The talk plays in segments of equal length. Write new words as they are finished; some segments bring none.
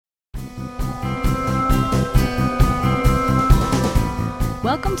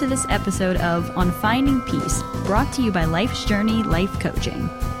Welcome to this episode of On Finding Peace, brought to you by Life's Journey Life Coaching.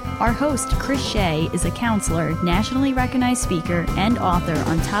 Our host, Chris Shea, is a counselor, nationally recognized speaker, and author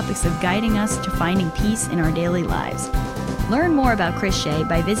on topics of guiding us to finding peace in our daily lives. Learn more about Chris Shea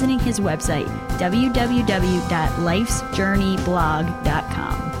by visiting his website,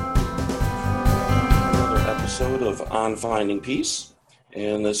 www.lifesjourneyblog.com. Another episode of On Finding Peace,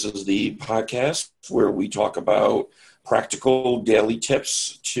 and this is the podcast where we talk about practical daily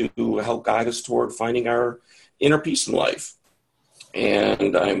tips to help guide us toward finding our inner peace in life.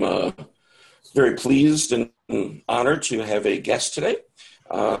 And I'm very pleased and honored to have a guest today,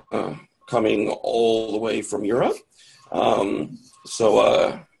 coming all the way from Europe.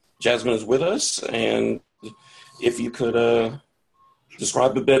 So Jasmine is with us, and if you could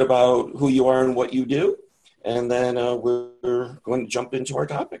describe a bit about who you are and what you do, and then we're going to jump into our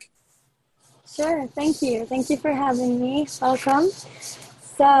topic. Sure, thank you. Thank you for having me. Welcome.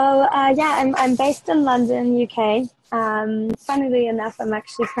 So, I'm based in London, UK. Funnily enough, I'm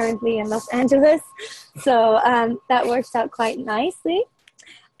actually currently in Los Angeles, so that works out quite nicely.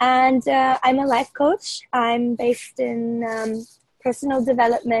 And I'm a life coach. I'm based in personal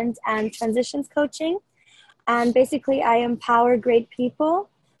development and transitions coaching. And basically, I empower great people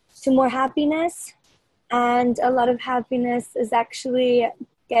to more happiness. And a lot of happiness is actually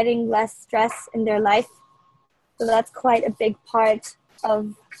getting less stress in their life. So that's quite a big part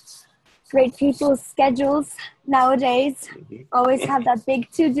of great people's schedules nowadays. Always have that big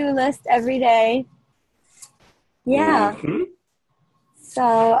to-do list every day. Yeah. Mm-hmm.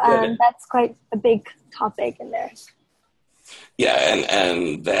 So that's quite a big topic in there. Yeah,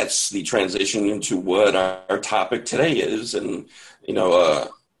 and that's the transition into what our topic today is. And,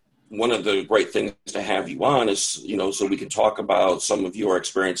 one of the great things to have you on is, so we can talk about some of your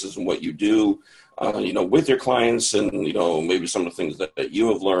experiences and what you do, with your clients and, maybe some of the things that you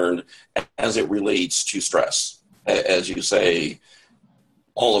have learned as it relates to stress. As you say,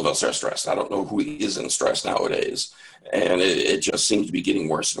 all of us are stressed. I don't know who isn't stressed nowadays. And it just seems to be getting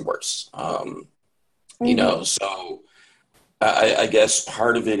worse and worse. So I guess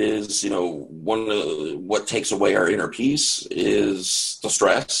part of it is, what takes away our inner peace is the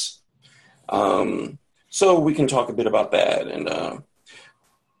stress. So we can talk a bit about that. And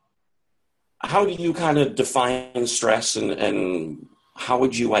how do you kind of define stress, and how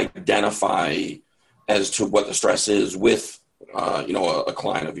would you identify as to what the stress is with, a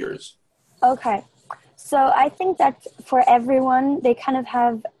client of yours? Okay. So I think that for everyone, they kind of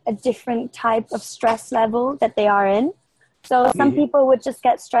have a different type of stress level that they are in. So some people would just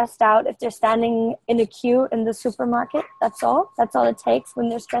get stressed out if they're standing in a queue in the supermarket. That's all. That's all it takes when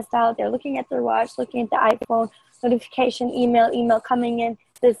they're stressed out. They're looking at their watch, looking at the iPhone, notification, email coming in,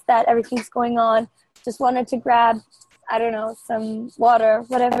 this, that, everything's going on. Just wanted to grab, I don't know, some water,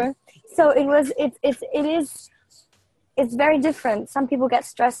 whatever. So it's very different. Some people get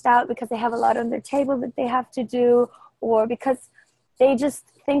stressed out because they have a lot on their table that they have to do, or because they just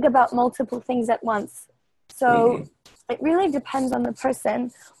think about multiple things at once. So it really depends on the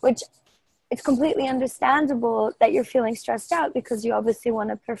person, which it's completely understandable that you're feeling stressed out because you obviously want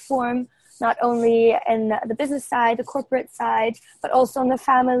to perform not only in the business side, the corporate side, but also on the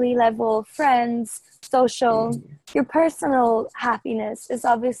family level, friends, social. Your personal happiness is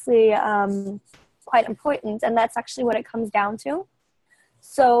obviously quite important, and that's actually what it comes down to.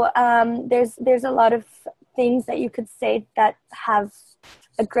 So there's a lot of things that you could say that have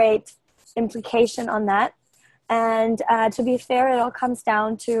a great implication on that. And to be fair, it all comes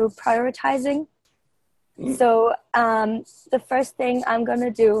down to prioritizing. So the first thing I'm going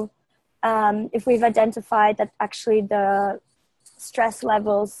to do, if we've identified that actually the stress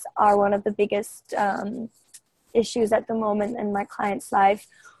levels are one of the biggest issues at the moment in my clients' lives,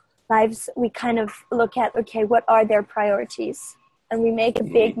 we kind of look at, okay, what are their priorities? And we make a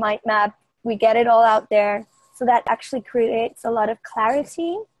big mind map. We get it all out there. So that actually creates a lot of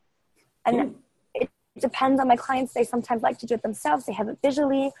clarity. And it depends on my clients. They sometimes like to do it themselves. They have it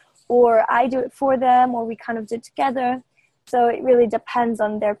visually, or I do it for them, or we kind of do it together. So it really depends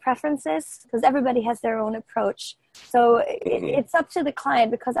on their preferences because everybody has their own approach. So it's up to the client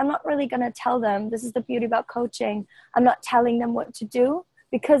because I'm not really going to tell them. This is the beauty about coaching. I'm not telling them what to do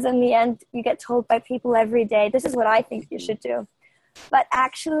because in the end, you get told by people every day, this is what I think you should do. But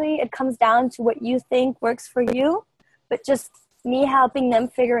actually, it comes down to what you think works for you. But just me helping them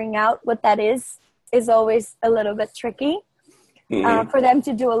figuring out what that is always a little bit tricky for them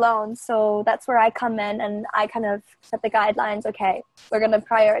to do alone. So that's where I come in and I kind of set the guidelines. Okay, we're going to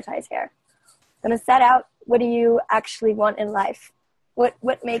prioritize here. I'm going to set out, what do you actually want in life?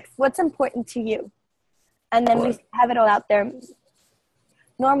 What's important to you? And then we have it all out there.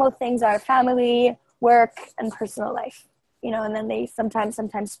 normal things are family, work, and personal life, and then they sometimes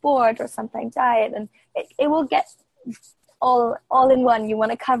sport or sometimes diet, and it will get all in one. You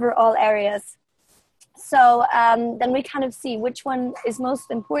want to cover all areas. So then we kind of see which one is most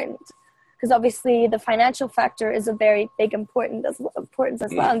important, because obviously the financial factor is a very big importance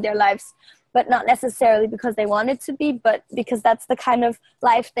as well in their lives, but not necessarily because they want it to be, but because that's the kind of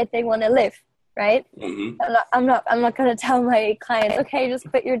life that they want to live, right? Mm-hmm. I'm not going to tell my clients, okay, just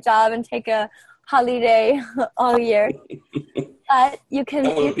quit your job and take a holiday all year. But you can.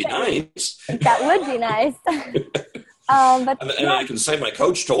 That would be nice. That would be nice. And I can say my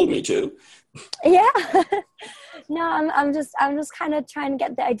coach told me to. Yeah. No, I'm just kind of trying to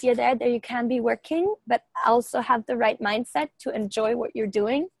get the idea there that you can be working, but also have the right mindset to enjoy what you're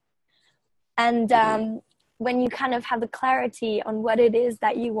doing. And when you kind of have the clarity on what it is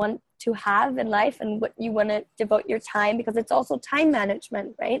that you want to have in life and what you want to devote your time, because it's also time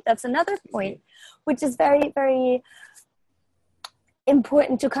management, right? That's another point, which is very, very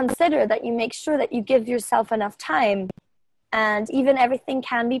important to consider, that you make sure that you give yourself enough time. And even everything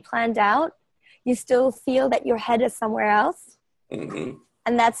can be planned out, you still feel that your head is somewhere else. Mm-hmm.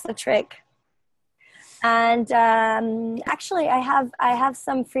 And that's the trick. And actually, I have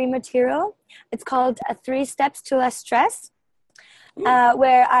some free material. It's called 3 Steps to Less Stress,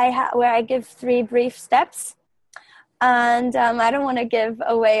 where I give 3 brief steps. And I don't want to give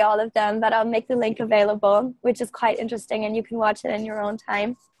away all of them, but I'll make the link available, which is quite interesting, and you can watch it in your own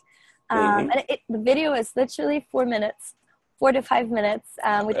time. And the video is literally 4 to 5 minutes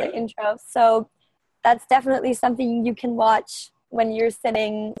with the intro. So that's definitely something you can watch when you're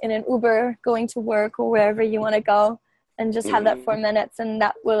sitting in an Uber going to work or wherever you want to go, and just have that 4 minutes, and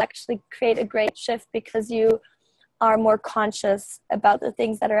that will actually create a great shift because you are more conscious about the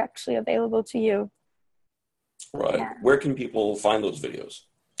things that are actually available to you. Right. Yeah. Where can people find those videos?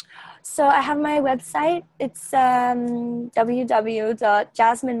 So I have my website. It's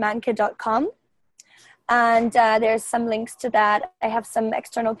www.jasminemanke.com. And there's some links to that. I have some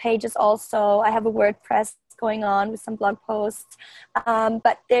external pages also. I have a WordPress going on with some blog posts.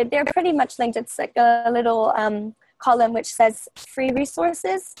 But they're pretty much linked. It's like a little column which says free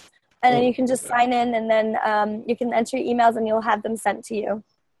resources. And then you can just sign in, and then you can enter your emails and you'll have them sent to you.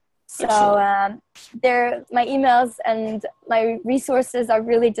 So my emails and my resources are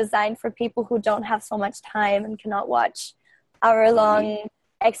really designed for people who don't have so much time and cannot watch hour-long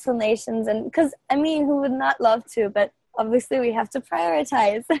explanations. And because, who would not love to? But obviously we have to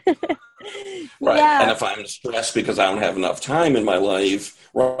prioritize. Right. Yeah. And if I'm stressed because I don't have enough time in my life,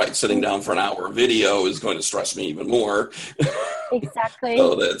 right, sitting down for an hour video is going to stress me even more. Exactly.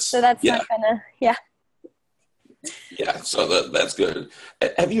 So that's not gonna, Yeah, so that's good.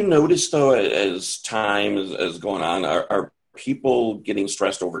 Have you noticed, though, as time is going on, are people getting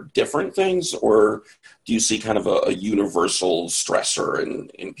stressed over different things, or do you see kind of a universal stressor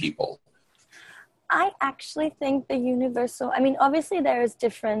in people? I actually think the universal, obviously there's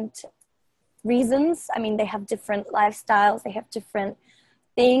different reasons. They have different lifestyles, they have different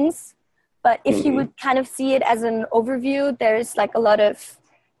things. But if you would kind of see it as an overview, there's like a lot of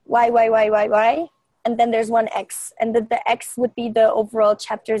why. And then there's one X. And the X would be the overall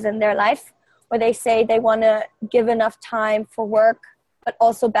chapters in their life, where they say they want to give enough time for work, but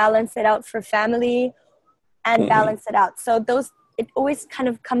also balance it out for family and balance it out. So it always kind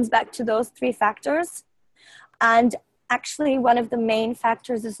of comes back to those 3 factors. And actually one of the main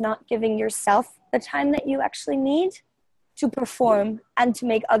factors is not giving yourself the time that you actually need to perform and to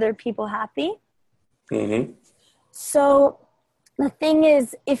make other people happy. Mm-hmm. So the thing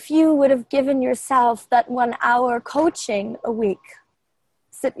is, if you would have given yourself that 1 hour coaching a week,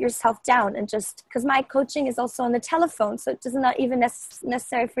 sit yourself down and just, because my coaching is also on the telephone, so it is not even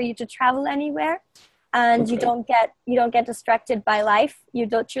necessary for you to travel anywhere, and you don't get distracted by life. You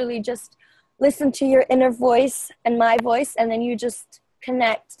don't really just listen to your inner voice and my voice, and then you just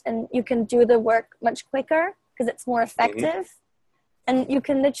connect, and you can do the work much quicker because it's more effective. And you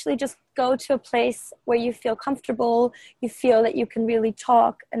can literally just go to a place where you feel comfortable, you feel that you can really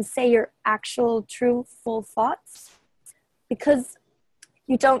talk and say your actual true full thoughts, because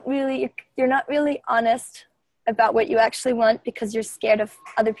you're not really honest about what you actually want because you're scared of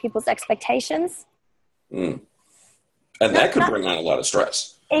other people's expectations. And that could bring on a lot of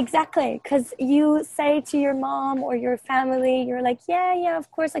stress. Exactly, because you say to your mom or your family, you're like, yeah, of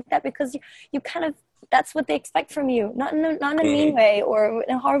course, like that, because you kind of, that's what they expect from you, not in a mean way or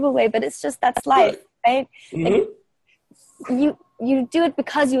in a horrible way, but it's just, that's life, right? Like, you do it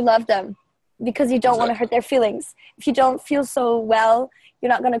because you love them, because you don't want to hurt their feelings. If you don't feel so well, You're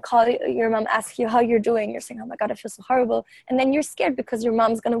not going to call your mom, ask you how you're doing. You're saying, oh my God, I feel so horrible. And then you're scared because your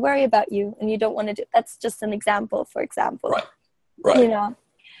mom's going to worry about you and you don't want to do. That's just an example, for example. Right. You know?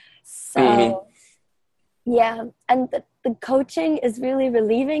 So, yeah. And the coaching is really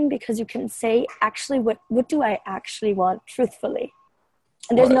relieving because you can say, actually, what do I actually want truthfully?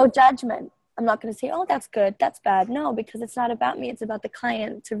 And there's no judgment. I'm not going to say, oh, that's good, that's bad. No, because it's not about me. It's about the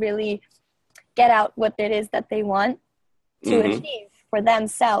client to really get out what it is that they want to achieve for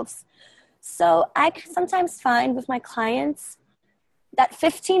themselves. So I can sometimes find with my clients that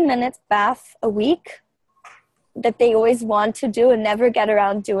 15 minutes bath a week that they always want to do and never get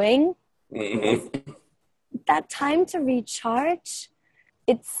around doing. That time to recharge,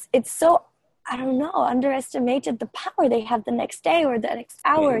 it's so, I don't know, underestimated the power they have the next day or the next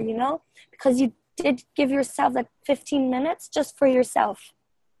hour, you know, because you did give yourself like 15 minutes just for yourself.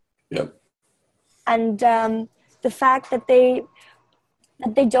 Yep. And the fact that they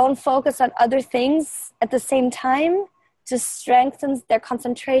don't focus on other things at the same time just strengthens their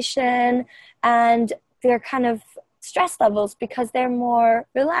concentration and their kind of stress levels because they're more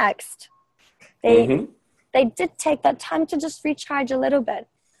relaxed. They did take that time to just recharge a little bit.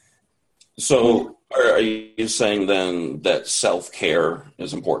 So are you saying then that self-care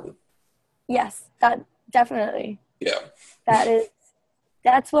is important? Yes, that definitely. Yeah.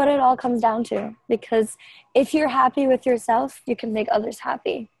 That's what it all comes down to. Because if you're happy with yourself, you can make others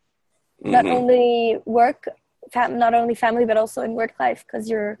happy. Not only not only family, but also in work life, because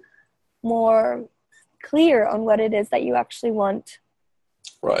you're more clear on what it is that you actually want.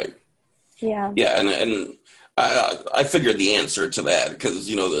 Right. Yeah. Yeah, and I figured the answer to that because,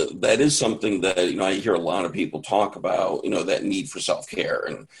 you know, that is something that, you know, I hear a lot of people talk about, you know, that need for self-care.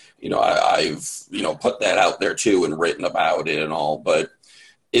 And, you know, I've, you know, put that out there too and written about it and all. But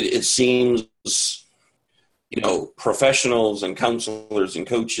it seems, you know, professionals and counselors and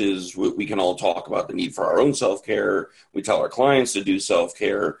coaches, we can all talk about the need for our own self-care. We tell our clients to do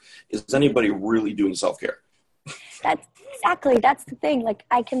self-care. Is anybody really doing self-care? That's the thing. Like,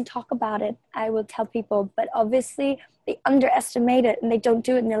 I can talk about it. I will tell people, but obviously they underestimate it and they don't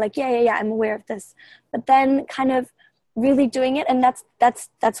do it. And they're like, yeah, I'm aware of this. But then kind of really doing it. And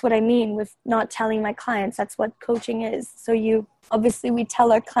that's what I mean with not telling my clients. That's what coaching is. So we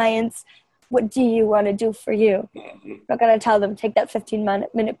tell our clients, what do you want to do for you? I'm not going to tell them, take that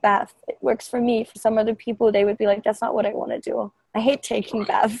 15-minute bath. It works for me. For some other people, they would be like, that's not what I want to do. I hate taking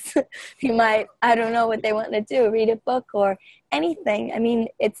baths. I don't know what they want to do, read a book or anything. I mean,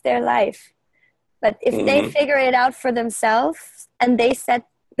 it's their life. But if they figure it out for themselves and they set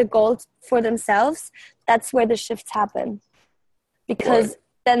the goals for themselves, that's where the shifts happen. Because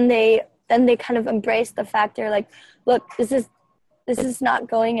then they kind of embrace the fact, they're like, look, this is not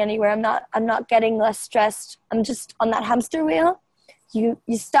going anywhere. I'm not getting less stressed. I'm just on that hamster wheel. You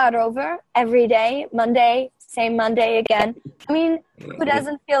start over every day, Monday, same Monday again. I mean, who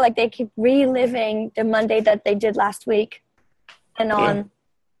doesn't feel like they keep reliving the Monday that they did last week and on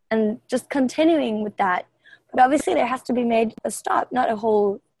and just continuing with that? But obviously there has to be made a stop, not a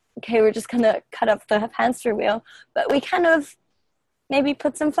whole, okay, we're just going to cut off the hamster wheel. But we kind of maybe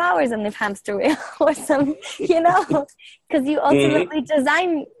put some flowers in the hamster wheel or some, you know, because you ultimately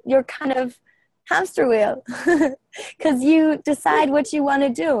design your kind of hamster wheel because you decide what you want to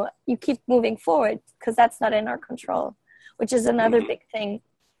do. You keep moving forward because that's not in our control, which is another big thing.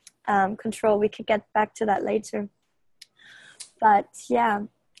 Control. We could get back to that later. But yeah,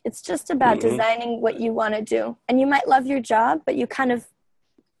 it's just about designing what you want to do. And you might love your job, but you kind of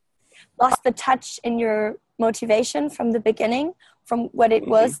lost the touch in your motivation from the beginning, from what it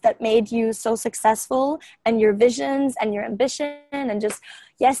was that made you so successful, and your visions and your ambition, and just,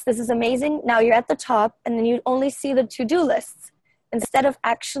 yes, this is amazing. Now you're at the top, and then you only see the to-do lists instead of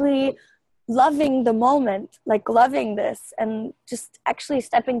actually loving the moment, like loving this, and just actually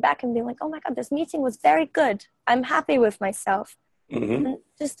stepping back and being like, oh my God, this meeting was very good. I'm happy with myself. And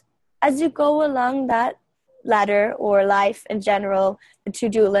just as you go along that ladder, or life in general, the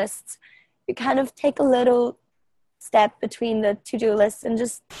to-do lists, you kind of take a little step between the to-do lists and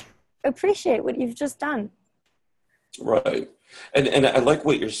just appreciate what you've just done. Right. And I like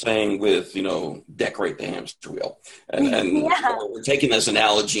what you're saying with, you know, decorate the hamster wheel. And you know, we're taking this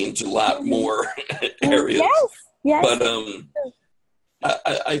analogy into a lot more areas. Yes. But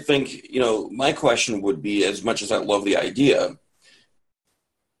I think, you know, my question would be, as much as I love the idea,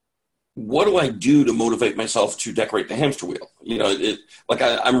 what do I do to motivate myself to decorate the hamster wheel? You know,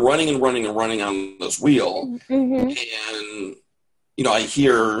 I'm running and running and running on this wheel. And, you know, I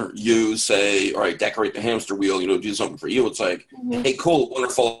hear you say, all right, decorate the hamster wheel, you know, do something for you. It's like, hey, cool,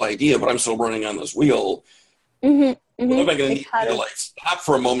 wonderful idea, but I'm still running on this wheel. Mm-hmm. What am I going to need to like stop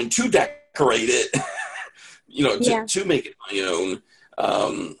for a moment to decorate it, to make it my own.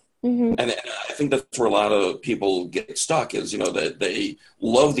 And I think that's where a lot of people get stuck is, that they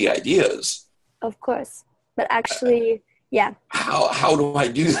love the ideas. Of course. But actually, How do I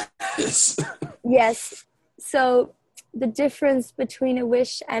do this? Yes. So the difference between a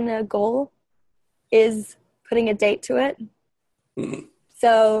wish and a goal is putting a date to it. Mm-hmm.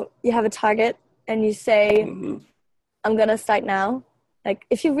 So you have a target and you say, I'm going to start now. Like,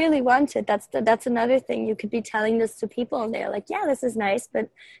 if you really want it, that's another thing. You could be telling this to people and they're like, yeah, this is nice, but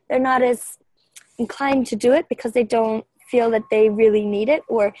they're not as inclined to do it because they don't feel that they really need it,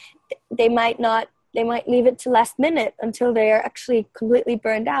 or they might leave it to last minute until they're actually completely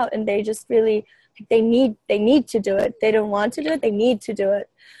burned out and they just really, they need to do it. They don't want to do it. They need to do it.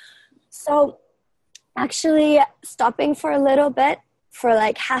 So actually stopping for a little bit for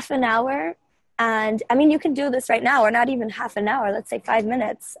like half an hour. And I mean, you can do this right now, or not even half an hour, let's say 5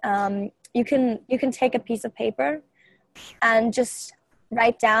 minutes. You can take a piece of paper and just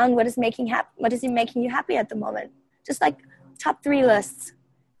write down what is making you happy at the moment. Just like top 3 lists.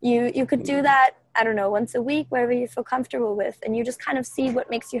 You could do that, I don't know, once a week, wherever you feel comfortable with, and you just kind of see what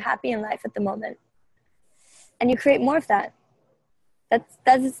makes you happy in life at the moment. And you create more of that.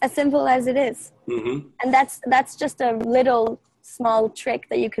 That's as simple as it is. Mm-hmm. And that's just a little small trick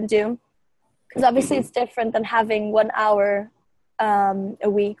that you can do. Because obviously it's different than having 1 hour a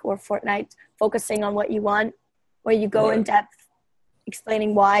week or fortnight focusing on what you want, where you go in depth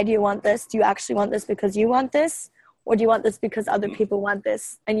explaining why do you want this? Do you actually want this because you want this? Or do you want this because other people want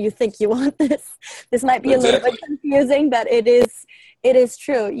this and you think you want this? This might be a little bit confusing, but it is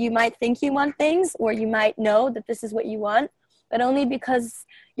true. You might think you want things, or you might know that this is what you want, but only because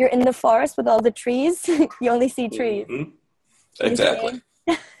you're in the forest with all the trees, you only see trees. Mm-hmm. Exactly.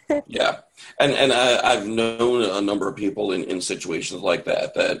 Yeah. And I've known a number of people in situations like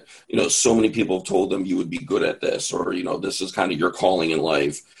that, so many people have told them you would be good at this, or, this is kind of your calling in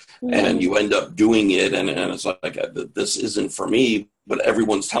life. Mm-hmm. And you end up doing it. And it's like, this isn't for me, but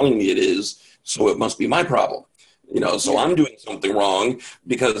everyone's telling me it is. So it must be my problem. So I'm doing something wrong,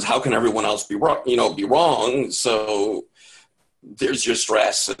 because how can everyone else be wrong? So there's your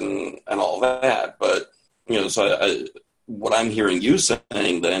stress and all that. But, so what I'm hearing you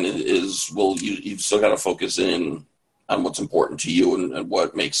saying then is, well, you've still got to focus in on what's important to you and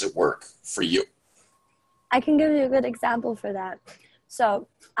what makes it work for you. I can give you a good example for that. So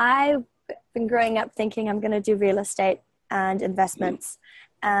I've been growing up thinking I'm going to do real estate and investments.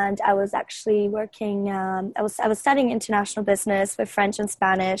 And I was actually working, I was studying international business with French and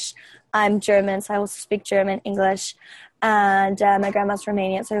Spanish. I'm German, so I also speak German, English. And my grandma's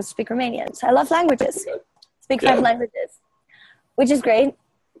Romanian, so I also speak Romanian. So I love languages. Speak 5 languages, which is great.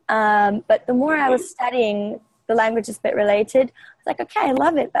 But the more I was studying the languages bit related, I was like, okay, I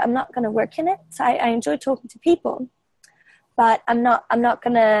love it, but I'm not going to work in it. So I enjoy talking to people, but I'm not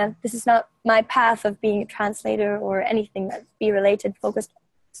going to, this is not my path of being a translator or anything that be related, focused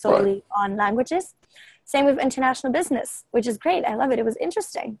solely on languages. Same with international business, which is great. I love it. It was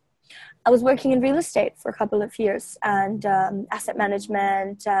interesting. I was working in real estate for a couple of years, and asset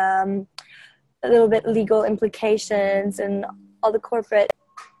management, a little bit legal implications and all the corporate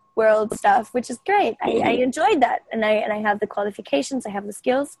world stuff, which is great. I enjoyed that. And I have the qualifications, I have the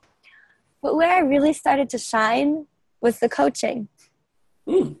skills. But where I really started to shine was the coaching.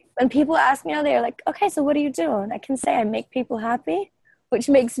 When people ask me, they're like, okay, so what do you do? And I can say I make people happy, which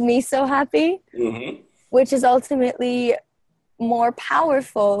makes me so happy, which is ultimately more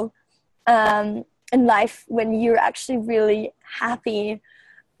powerful in life when you're actually really happy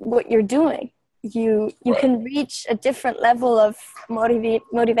what you're doing. You can reach a different level of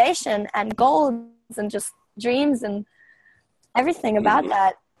motivation and goals and just dreams and everything about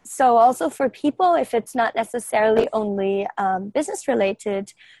that. So also for people, if it's not necessarily only business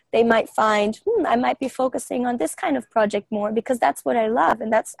related, they might find, I might be focusing on this kind of project more because that's what I love.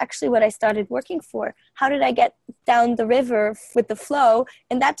 And that's actually what I started working for. How did I get down the river with the flow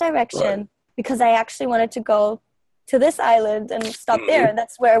in that direction? Because I actually wanted to go to this island and stop there. And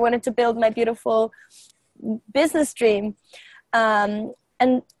that's where I wanted to build my beautiful business dream. And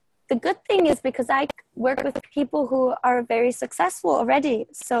the good thing is because I work with people who are very successful already,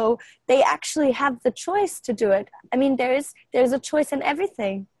 so they actually have the choice to do it. I mean, there's a choice in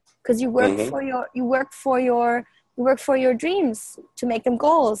everything, because you work for your dreams to make them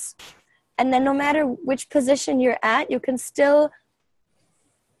goals, and then no matter which position you're at, you can still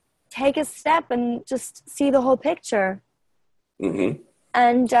take a step and just see the whole picture.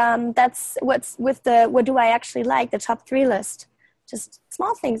 And that's what's with the what do I actually like, the top 3 list. Just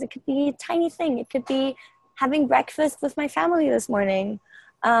small things. It could be a tiny thing. It could be having breakfast with my family this morning,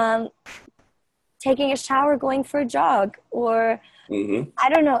 taking a shower, going for a jog, or I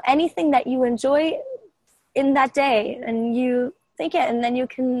don't know, anything that you enjoy in that day, and you think it, and then you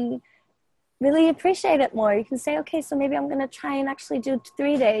can really appreciate it more. You can say, okay, so maybe I'm going to try and actually do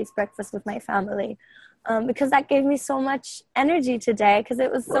 3 days breakfast with my family, because that gave me so much energy today, because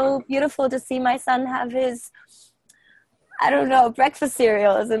it was so beautiful to see my son have his, I don't know, breakfast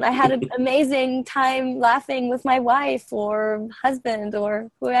cereals, and I had an amazing time laughing with my wife or husband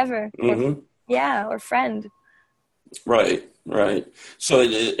or whoever, or friend. Right. So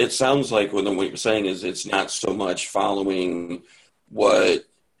it sounds like what you're saying is it's not so much following what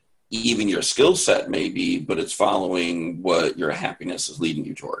even your skill set may be, but it's following what your happiness is leading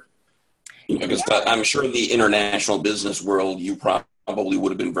you toward. Because I'm sure in the international business world, you probably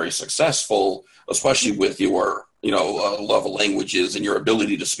would have been very successful, especially with your, love of languages and your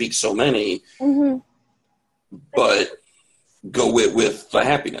ability to speak so many, but go with the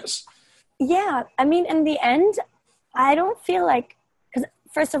happiness. Yeah. I mean, in the end, I don't feel like, because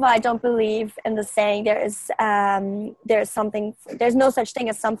first of all, I don't believe in the saying there's no such thing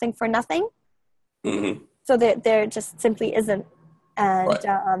as something for nothing. So there just simply isn't.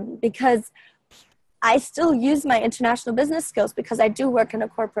 And because I still use my international business skills, because I do work in a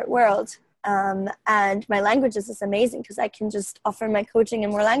corporate world, and my languages is amazing because I can just offer my coaching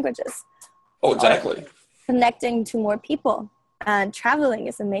in more languages. Oh, exactly. Connecting to more people, and traveling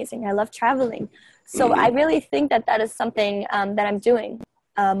is amazing. I love traveling. So I really think that is something that I'm doing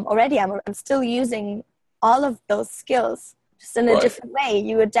already. I'm still using all of those skills, just in a different way.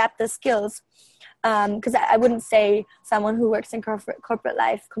 You adapt the skills. Because I wouldn't say someone who works in corporate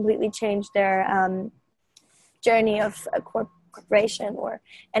life completely changed their journey of a corporation or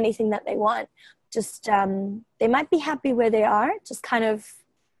anything that they want. Just they might be happy where they are, just kind of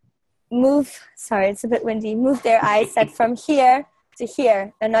move their eyesight from here to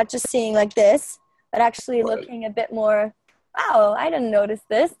here, and not just seeing like this, but actually looking a bit more, wow, I didn't notice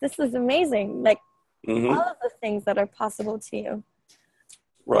this. This is amazing. Like all of the things that are possible to you.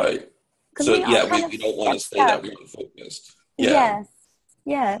 Right. So, we don't want to stay that one focused. Yeah.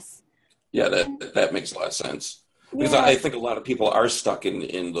 Yes. Yeah, that makes a lot of sense. Because I think a lot of people are stuck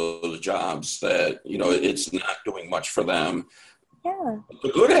in those jobs that, it's not doing much for them. Yeah.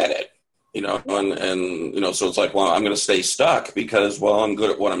 They're good at it, and so it's like, well, I'm going to stay stuck because, I'm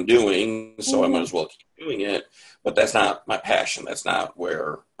good at what I'm doing, so I might as well keep doing it. But that's not my passion. That's not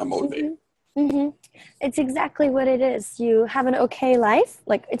where I'm motivated. It's exactly what it is. You have an okay life,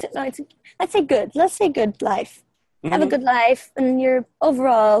 like let's say good life. Have a good life, and you're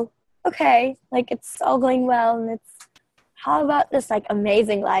overall okay, like it's all going well, and it's, how about this like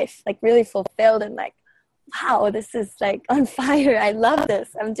amazing life, like really fulfilled, and like, wow, this is like on fire. I love this.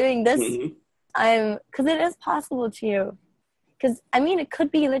 I'm doing this. Because it is possible to you. Because I mean, it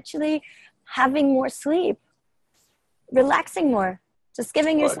could be literally having more sleep, relaxing more, just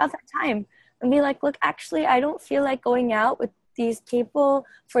giving yourself that time. And be like, look, actually, I don't feel like going out with these people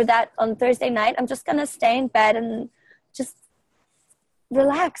for that on Thursday night. I'm just going to stay in bed and just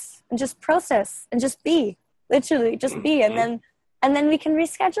relax and just process and just be. Literally, just be. And then we can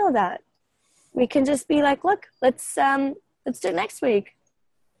reschedule that. We can just be like, look, let's do it next week.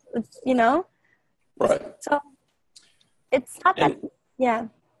 Right. So it's not that,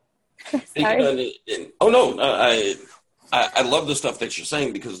 Sorry. I love the stuff that you're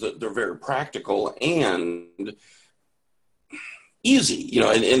saying because they're very practical and easy,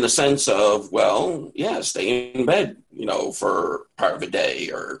 in the sense of, stay in bed, for part of a day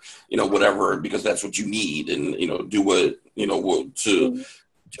or, whatever, because that's what you need, and, do what, to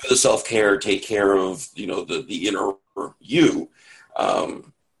do the self-care, take care of, the inner you.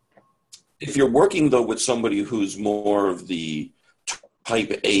 If you're working, though, with somebody who's more of the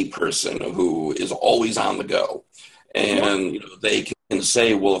type A person who is always on the go, and they can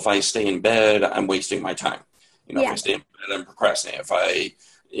say, well, if I stay in bed, I'm wasting my time. If I stay in bed, I'm procrastinating. If I,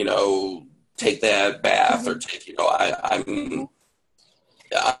 take that bath or take, I'm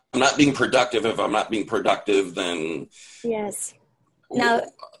not being productive. If I'm not being productive, then yes. Now,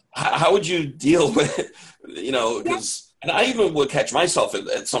 how would you deal with it? Because, and I even would catch myself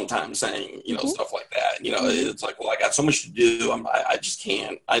at sometimes saying, stuff like that. It's like, well, I got so much to do. I just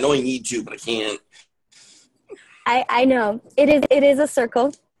can't. I know I need to, but I can't. I know it is a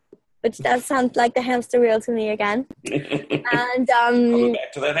circle, which does sound like the hamster wheel to me again. And Coming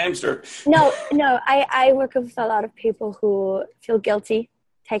back to that hamster. No, I work with a lot of people who feel guilty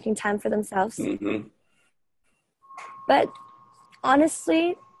taking time for themselves. But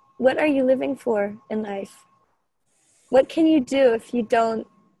honestly, what are you living for in life? What can you do if you don't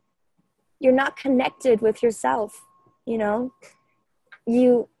you're not connected with yourself. You know,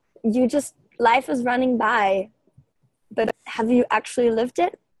 you just, life is running by, but have you actually lived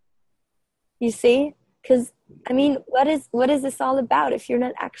it? You see? Because, I mean, what is this all about if you're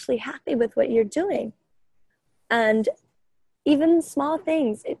not actually happy with what you're doing? And even small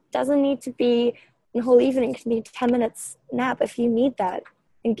things, it doesn't need to be a whole evening. It can be 10 minutes nap if you need that,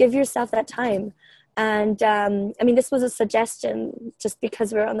 and give yourself that time. And I mean, this was a suggestion just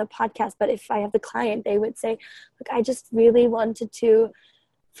because we're on the podcast, but if I have the client, they would say, look, I just really wanted to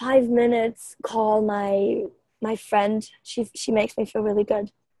 5 minutes call my friend. She makes me feel really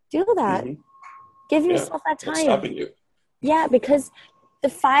good. Do that. Mm-hmm. Give yourself that time. What's stopping you? Yeah, because the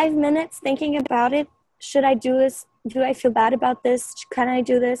 5 minutes thinking about it, should I do this? Do I feel bad about this? Can I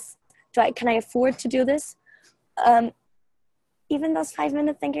do this? Can I afford to do this? Even those 5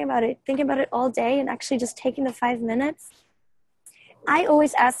 minutes thinking about it all day, and actually just taking the 5 minutes. I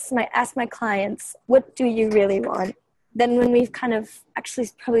always ask my clients, what do you really want? Then when we've kind of actually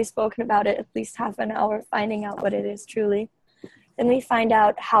probably spoken about it at least half an hour, finding out what it is truly, then we find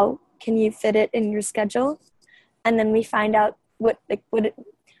out how can you fit it in your schedule, and then we find out what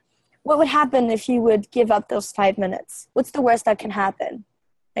would happen if you would give up those 5 minutes. What's the worst that can happen?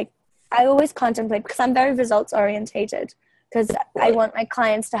 Like, I always contemplate, because I'm very results orientated, because I want my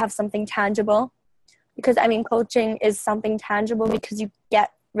clients to have something tangible, because I mean, coaching is something tangible because you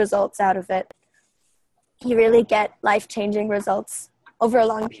get results out of it. You really get life-changing results over a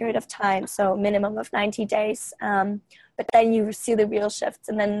long period of time, so minimum of 90 days. But then you see the real shifts,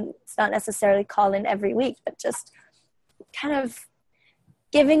 and then it's not necessarily call in every week, but just kind of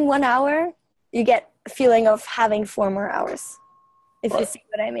giving 1 hour, you get a feeling of having 4 more hours, if you see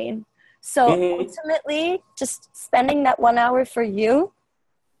what I mean. So ultimately, just spending that 1 hour for you,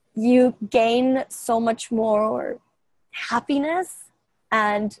 you gain so much more happiness.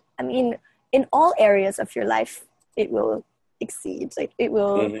 And I mean, in all areas of your life, it will exceed. Like, it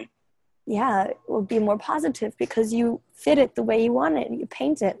will, it will be more positive because you fit it the way you want it and you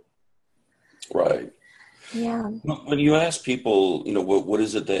paint it. Right. Yeah. When you ask people, you know, what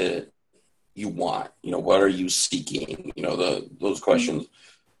is it that you want? You know, what are you seeking? You know, those questions.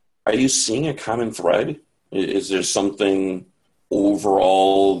 Are you seeing a common thread? Is there something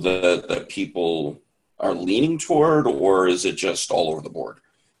overall that people are leaning toward, or is it just all over the board?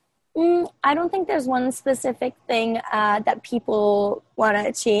 I don't think there's one specific thing that people want to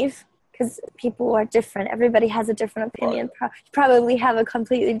achieve, because people are different. Everybody has a different opinion. Right. Probably have a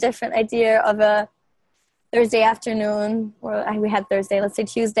completely different idea of a Thursday afternoon, or we had Thursday, let's say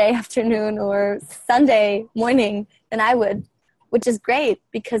Tuesday afternoon or Sunday morning than I would, which is great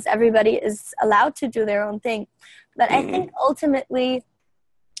because everybody is allowed to do their own thing. But I think ultimately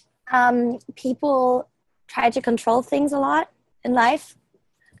people try to control things a lot in life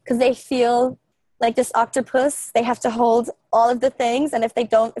because they feel like this octopus. They have to hold all of the things, and if they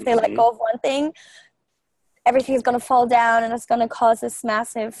let go of one thing, everything's going to fall down, and it's going to cause this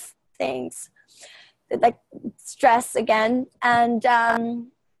massive things like stress again. And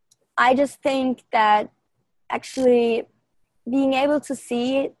I just think that actually being able to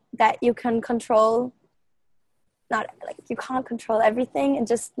see that you can control, not like you can't control everything, and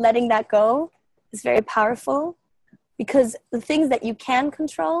just letting that go is very powerful, because the things that you can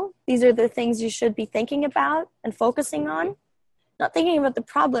control, these are the things you should be thinking about and focusing on, not thinking about the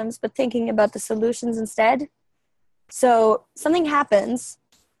problems, but thinking about the solutions instead. So something happens,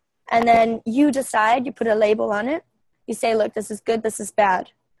 and then you decide, you put a label on it. You say, look, this is good, this is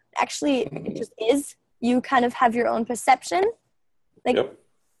bad. Actually, it just is. You kind of have your own perception. Like,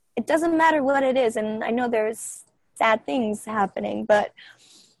 It doesn't matter what it is. And I know there's sad things happening, but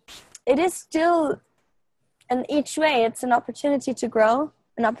it is still, in each way, it's an opportunity to grow,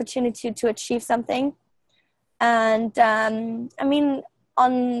 an opportunity to achieve something. And I mean,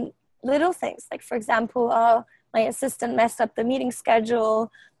 on little things, like, for example, my assistant messed up the meeting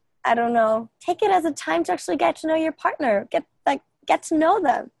schedule. I don't know. Take it as a time to actually get to know your partner. Get to know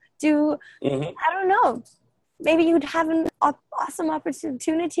them. I don't know. Maybe you'd have an awesome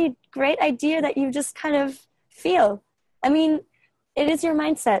opportunity, great idea that you just kind of feel. I mean, it is your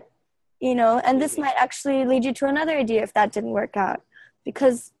mindset, you know, and this might actually lead you to another idea if that didn't work out,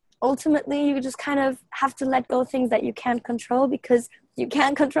 because ultimately you just kind of have to let go of things that you can't control, because you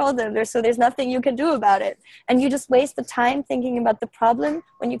can't control them. So there's nothing you can do about it. And you just waste the time thinking about the problem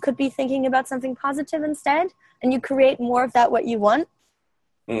when you could be thinking about something positive instead, and you create more of that what you want.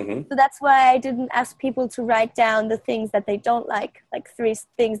 So that's why I didn't ask people to write down the things that they don't like 3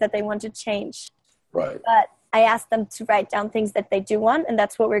 things that they want to change. Right. But I asked them to write down things that they do want, and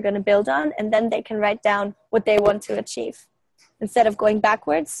that's what we're going to build on. And then they can write down what they want to achieve. instead of going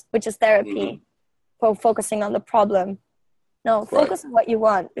backwards, which is therapy, for focusing on the problem. No, focus on what you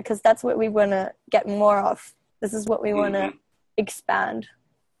want, because that's what we want to get more of. This is what we want to expand.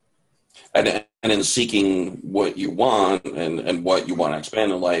 And in seeking what you want and what you want to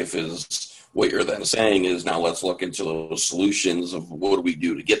expand in life is what you're then saying is, now let's look into those solutions of what do we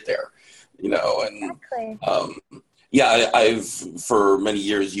do to get there, and exactly. I've for many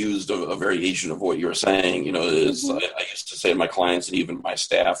years used a variation of what you're saying, I used to say to my clients and even my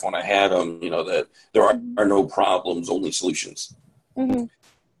staff when I had them, that there are no problems, only solutions,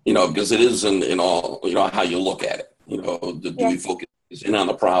 because it is in all, how you look at it, do you focus in on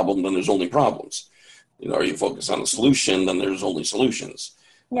the problem, then there's only problems, or you focus on the solution, then there's only solutions.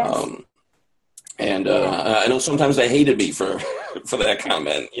 Yes. I know sometimes they hated me for that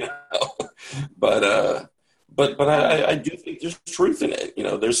comment, but I do think there's truth in it.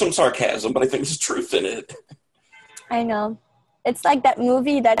 There's some sarcasm, but I think there's truth in it. I know. It's like that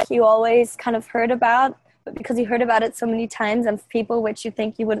movie that you always kind of heard about, but because you heard about it so many times and people which you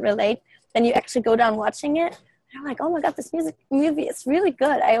think you wouldn't relate, then you actually go down watching it. And I'm like, oh my God, this movie is really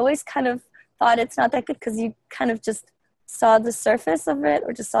good. I always kind of thought it's not that good because you kind of just saw the surface of it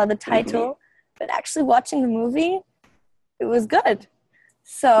or just saw the title. But actually watching the movie, it was good.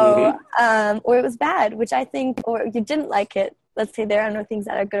 So, or it was bad, which I think, or you didn't like it. Let's say there are no things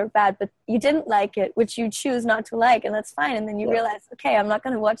that are good or bad, but you didn't like it, which you choose not to like, and that's fine. And then you realize, okay, I'm not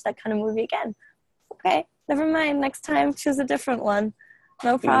going to watch that kind of movie again. Okay, never mind. Next time, choose a different one.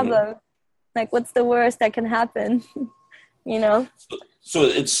 No problem. Like, what's the worst that can happen? So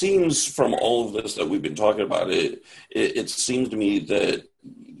it seems from all of this that we've been talking about, it seems to me that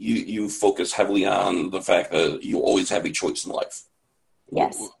you focus heavily on the fact that you always have a choice in life.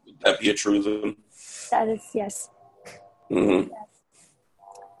 Yes. Would that be a truism? That is, yes. Yes.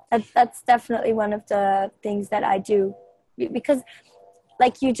 That's definitely one of the things that I do, because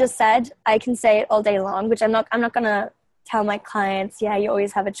like you just said, I can say it all day long, which I'm not going to tell my clients, yeah, you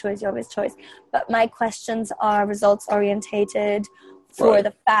always have a choice, you always choice. But my questions are results orientated for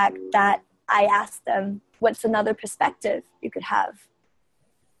the fact that I ask them, what's another perspective you could have?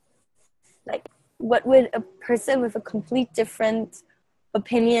 Like, what would a person with a complete different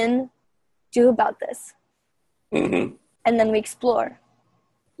opinion do about this? And then we explore.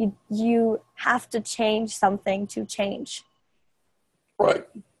 You have to change something to change. Right.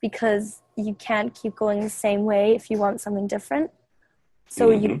 Because you can't keep going the same way if you want something different. So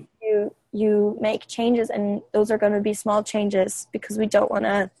you make changes, and those are going to be small changes because we don't want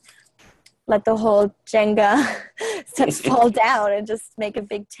to let the whole Jenga steps fall down and just make a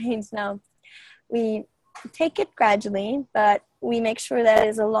big change. No, we take it gradually, but we make sure that it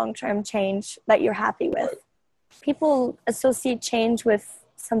is a long-term change that you're happy with. People associate change with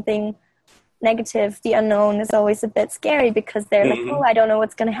something negative. The unknown is always a bit scary because they're like, oh, I don't know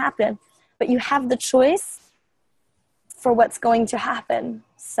what's going to happen. But you have the choice for what's going to happen.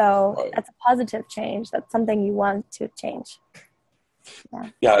 So that's a positive change. That's something you want to change.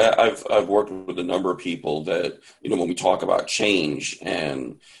 Yeah, I've worked with a number of people that, when we talk about change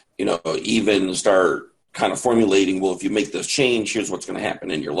and, even start kind of formulating, well, if you make this change, here's what's going to happen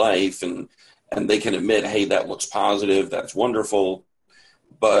in your life. And they can admit, hey, that looks positive. That's wonderful.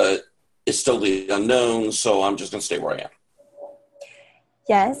 But it's still the unknown. So I'm just going to stay where I am.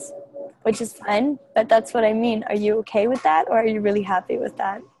 Yes, which is fine. But that's what I mean. Are you okay with that? Or are you really happy with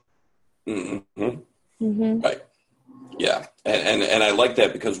that? Right. Yeah. And I like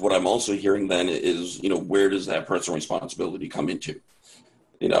that because what I'm also hearing then is, where does that personal responsibility come into?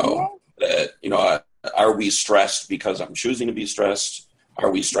 That, are we stressed because I'm choosing to be stressed? Are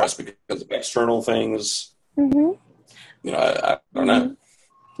we stressed because of external things? I don't know.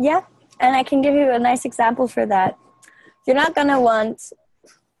 Yeah. And I can give you a nice example for that. You're not going to want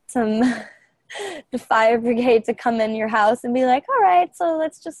the fire brigade to come in your house and be like, all right, so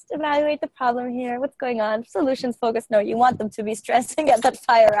let's just evaluate the problem here. What's going on? Solutions focused. No, you want them to be stressed and get that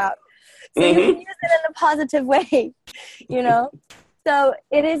fire out. So you can use it in a positive way, So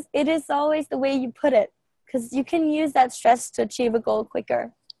it is always the way you put it, because you can use that stress to achieve a goal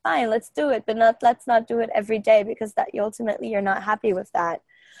quicker. Fine, let's do it, but let's not do it every day, because that ultimately you're not happy with that.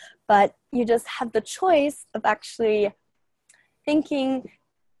 But you just have the choice of actually thinking,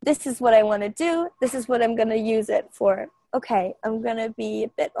 this is what I want to do. This is what I'm going to use it for. Okay, I'm going to be a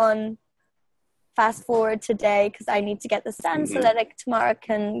bit on fast forward today because I need to get this done so that tomorrow I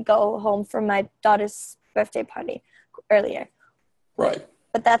can go home for my daughter's birthday party earlier. Right.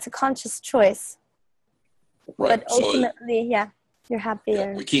 But that's a conscious choice. Right. But ultimately, you're happier.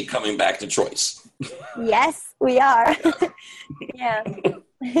 Yeah, we keep coming back to choice. Yes, we are. Yeah.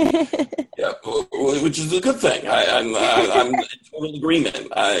 Yeah, which is a good thing. I'm in total agreement.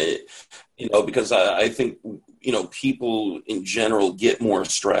 Because I think, people in general get more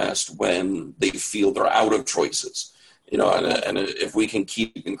stressed when they feel they're out of choices, and if we can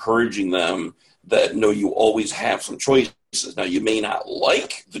keep encouraging them that, no, you always have some choices. Now, you may not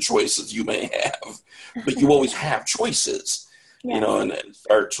like the choices you may have, but you always have choices. Yes. And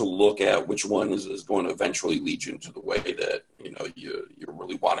start to look at which one is going to eventually lead you into the way that, you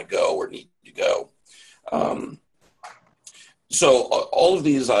really want to go or need to go. So all of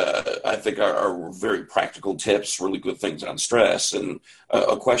these, I think, are very practical tips, really good things on stress. And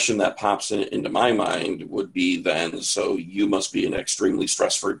a question that pops into my mind would be then, so you must be an extremely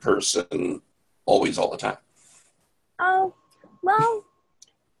stress-free person always, all the time. Oh, well,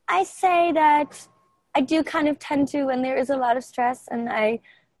 I say that I do kind of tend to, when there is a lot of stress, and I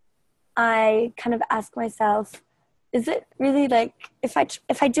kind of ask myself, is it really like, if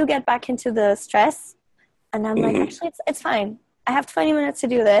I do get back into the stress, and I'm like, actually, it's fine. I have 20 minutes to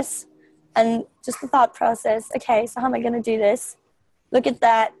do this, and just the thought process, okay, so how am I going to do this? Look at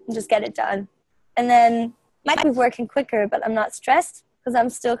that, and just get it done. And then might be working quicker, but I'm not stressed, because I'm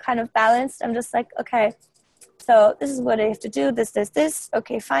still kind of balanced. I'm just like, okay, so this is what I have to do, this.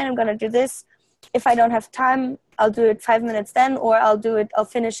 Okay, fine, I'm going to do this. If I don't have time, I'll do it 5 minutes then, or I'll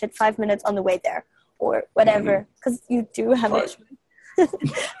finish it 5 minutes on the way there, or whatever, because you do have a choice.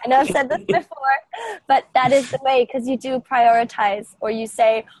 I know I've said this before, but that is the way, because you do prioritize, or you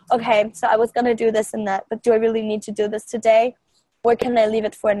say, okay, so I was going to do this and that, but do I really need to do this today, or can I leave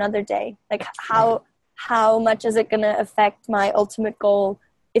it for another day? Like, how much is it going to affect my ultimate goal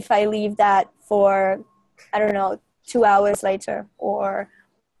if I leave that for, I don't know, 2 hours later, or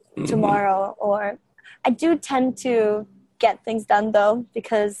tomorrow? Or I do tend to get things done, though,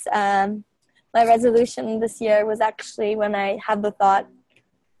 because my resolution this year was actually, when I had the thought,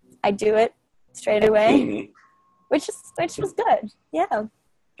 I do it straight away, which was good. Yeah.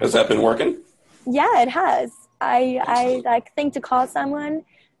 Has that been working? Yeah, it has. I like think to call someone,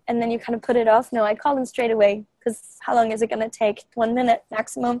 and then you kind of put it off. No, I call them straight away, because how long is it going to take? 1 minute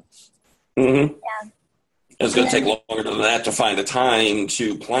maximum. Mm-hmm. Yeah. It's going to take longer than that to find a time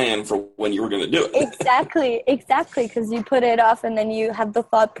to plan for when you were going to do it. Exactly, because you put it off, and then you have the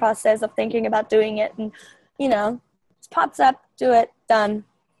thought process of thinking about doing it, and, it pops up, do it, done.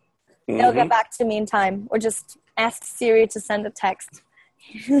 They'll get back to me in time, or just ask Siri to send a text.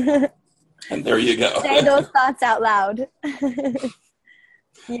 And there you go. Say those thoughts out loud.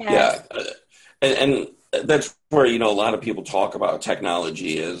 Yeah. And that's where, a lot of people talk about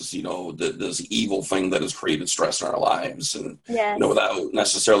technology as, this evil thing that has created stress in our lives. And, without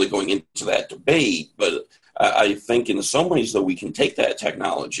necessarily going into that debate, but I think in some ways, though, we can take that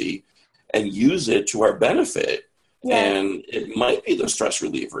technology and use it to our benefit. Yes. And it might be the stress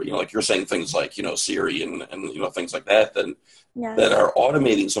reliever, like you're saying, things like, Siri and things like that, that are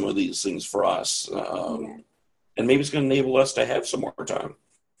automating some of these things for us. And maybe it's going to enable us to have some more time.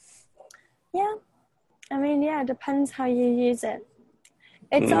 Yeah. I mean, it depends how you use it.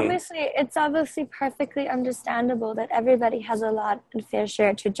 It's obviously perfectly understandable that everybody has a lot and fair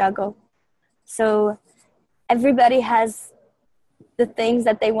share to juggle. So everybody has the things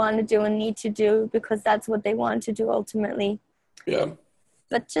that they want to do and need to do, because that's what they want to do ultimately. Yeah.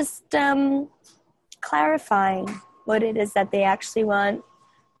 But just clarifying what it is that they actually want.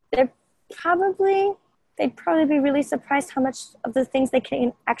 They'd probably be really surprised how much of the things they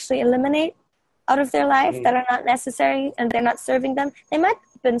can actually eliminate out of their life that are not necessary, and they're not serving them. They might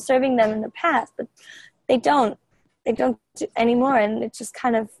have been serving them in the past, but they don't do anymore, and it just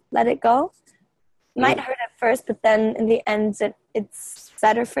kind of let it go. Might hurt at first, but then in the end, it's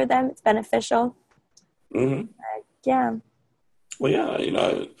better for them. It's beneficial. Yeah. Well,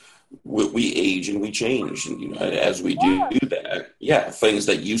 yeah, we age and we change, and as we do that, things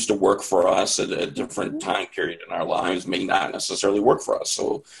that used to work for us at a different time period in our lives may not necessarily work for us.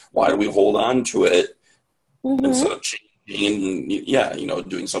 So why do we hold on to it instead of changing and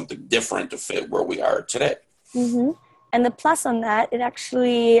doing something different to fit where we are today? And the plus on that, it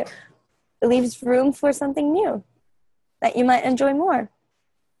actually leaves room for something new that you might enjoy more.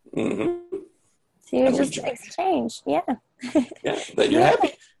 So you just exchange, that you're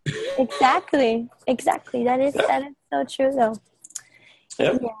happy. Exactly. That is so true, though.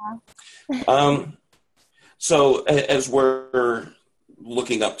 Yeah. So as we're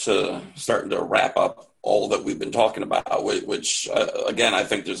looking up to starting to wrap up all that we've been talking about, which again, I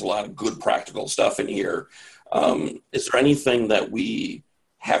think there's a lot of good practical stuff in here. Is there anything that we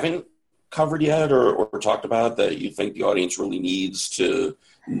haven't covered yet or talked about that you think the audience really needs to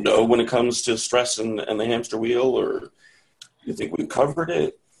know when it comes to stress and the hamster wheel? Or You think we've covered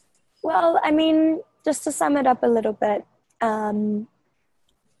it? Well, I mean, just to sum it up a little bit,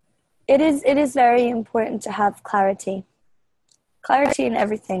 it is very important to have clarity in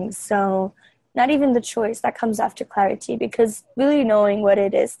everything. So not even the choice that comes after clarity, because really knowing what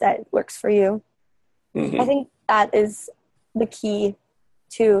it is that works for you, I think that is the key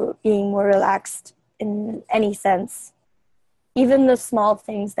to being more relaxed in any sense. Even the small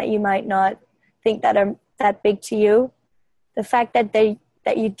things that you might not think that are that big to you, the fact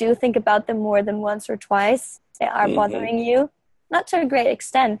that you do think about them more than once or twice, they are bothering you, not to a great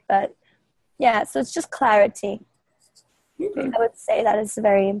extent, but yeah, so it's just clarity. I would say that is a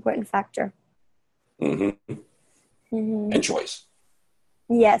very important factor. And choice.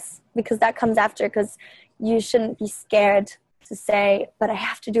 Yes, because that comes after, because you shouldn't be scared to say, but I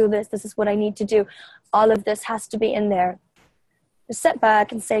have to do this. This is what I need to do. All of this has to be in there. Just sit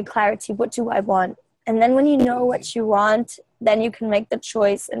back and say clarity. What do I want? And then when you know what you want, then you can make the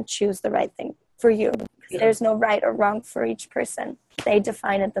choice and choose the right thing for you. There's no right or wrong for each person. They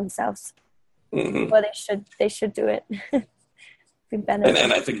define it themselves. Well, they should do it.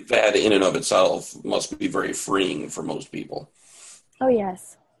 And I think that in and of itself must be very freeing for most people. Oh,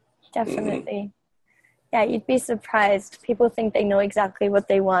 yes, definitely. Yeah, you'd be surprised. People think they know exactly what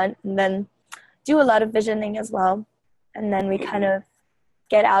they want, and then do a lot of visioning as well. And then we kind of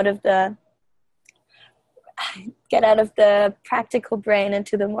get out of the practical brain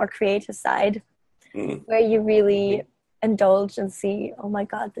into the more creative side, where you really indulge and see, oh my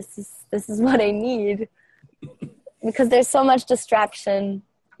God, this is what I need. Because there's so much distraction,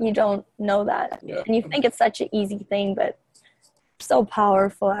 you don't know that. And you think it's such an easy thing, but so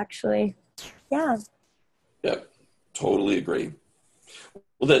powerful, actually. Yeah. Yeah, totally agree.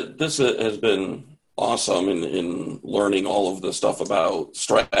 Well, this has been awesome in learning all of the stuff about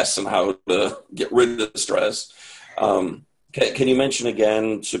stress and how to get rid of the stress. Can you mention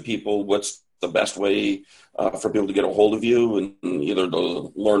again to people what's the best way for people to get a hold of you and either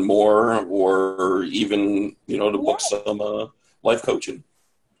to learn more or even, to book some life coaching?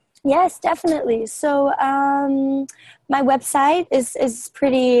 Yes, definitely. So my website is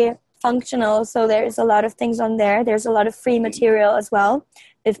pretty functional. So there's a lot of things on there. There's a lot of free material as well.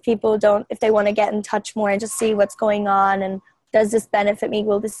 If they want to get in touch more and just see what's going on and does this benefit me?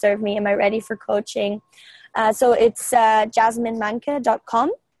 Will this serve me? Am I ready for coaching? So it's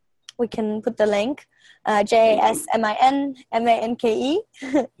jasminmanke.com. We can put the link,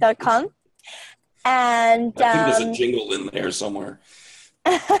 JASMINMANKE.com. And I think there's a jingle in there somewhere.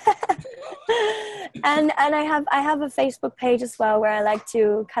 and I have a Facebook page as well where I like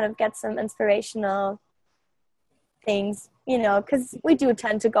to kind of get some inspirational things, because we do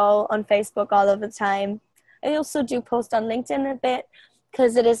tend to go on Facebook all of the time. I also do post on LinkedIn a bit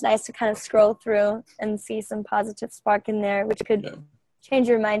because it is nice to kind of scroll through and see some positive spark in there, which could change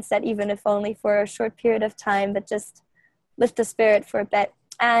your mindset, even if only for a short period of time, but just lift the spirit for a bit.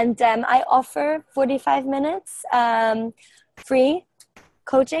 And I offer 45 minutes free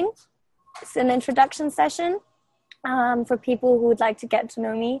coaching. It's an introduction session for people who would like to get to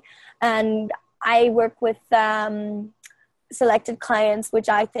know me. And I work with selected clients, which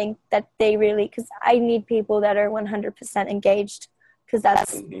I think that they really, because I need people that are 100% engaged, because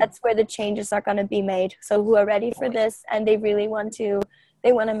that's where the changes are going to be made. So who are ready for this and they really want to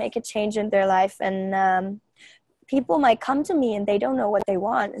make a change in their life. And people might come to me and they don't know what they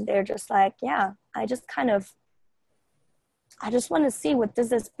want. And they're just like, I just want to see what does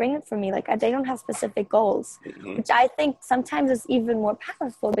this bring for me. Like they don't have specific goals, which I think sometimes is even more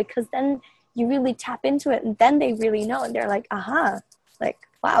powerful, because then you really tap into it and then they really know. And they're like, aha, like,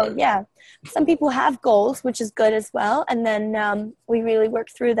 wow, yeah. Some people have goals, which is good as well. And then we really work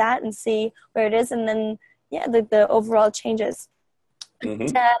through that and see where it is. And then, the overall changes.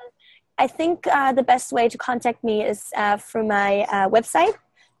 And, I think the best way to contact me is through my website.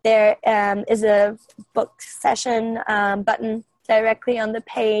 There is a book session button directly on the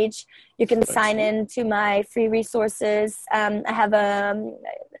page. You can sign in to my free resources. I have a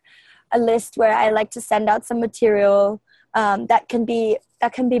list where I like to send out some material that can be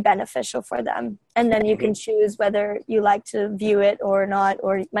beneficial for them. And then you can choose whether you like to view it or not,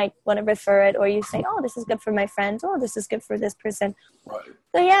 or you might want to refer it, or you say, oh, this is good for my friends. Oh, this is good for this person.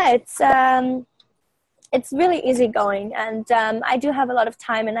 Right. So it's really easygoing. And I do have a lot of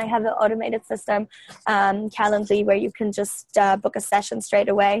time, and I have an automated system, Calendly, where you can just book a session straight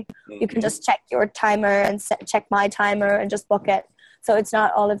away. You can just check your timer and check my timer and just book it. So it's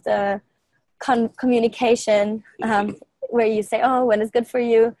not all of the communication where you say, oh, when is good for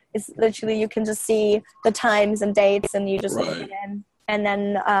you. It's literally, you can just see the times and dates and you just book it in. And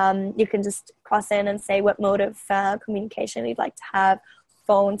then you can just cross in and say what mode of communication you'd like to have: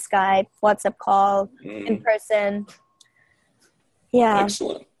 phone, Skype, WhatsApp call, in person. Yeah.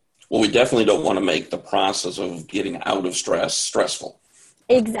 Excellent. Well, we definitely don't want to make the process of getting out of stress stressful.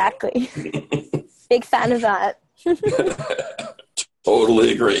 Exactly. Big fan of that.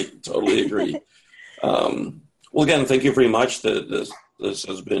 Totally agree. Well, again, thank you very much. This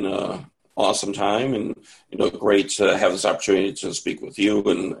has been an awesome time, and great to have this opportunity to speak with you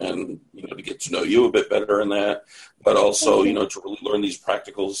and to get to know you a bit better in that, but also to really learn these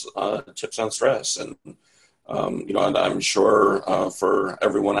practical tips on stress. And and I'm sure for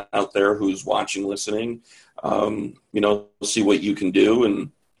everyone out there who's watching, listening, see what you can do.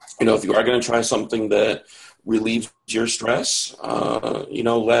 And if you are going to try something that relieves your stress,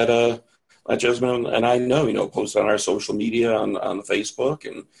 let Jasmine and I know, post on our social media on Facebook,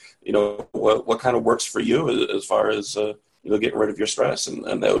 and, what kind of works for you as far as, getting rid of your stress.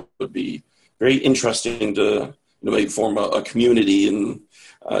 And that would be very interesting to, maybe form a community and,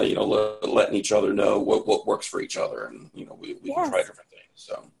 letting each other know what works for each other. And, we can try different things.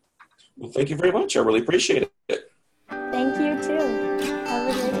 So, well, thank you very much. I really appreciate it. Thank you too. Have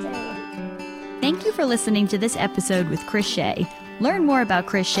a great day. Thank you for listening to this episode with Chris Shea. Learn more about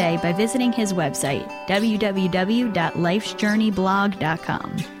Chris Shea by visiting his website,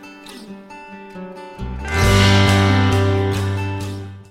 www.lifesjourneyblog.com.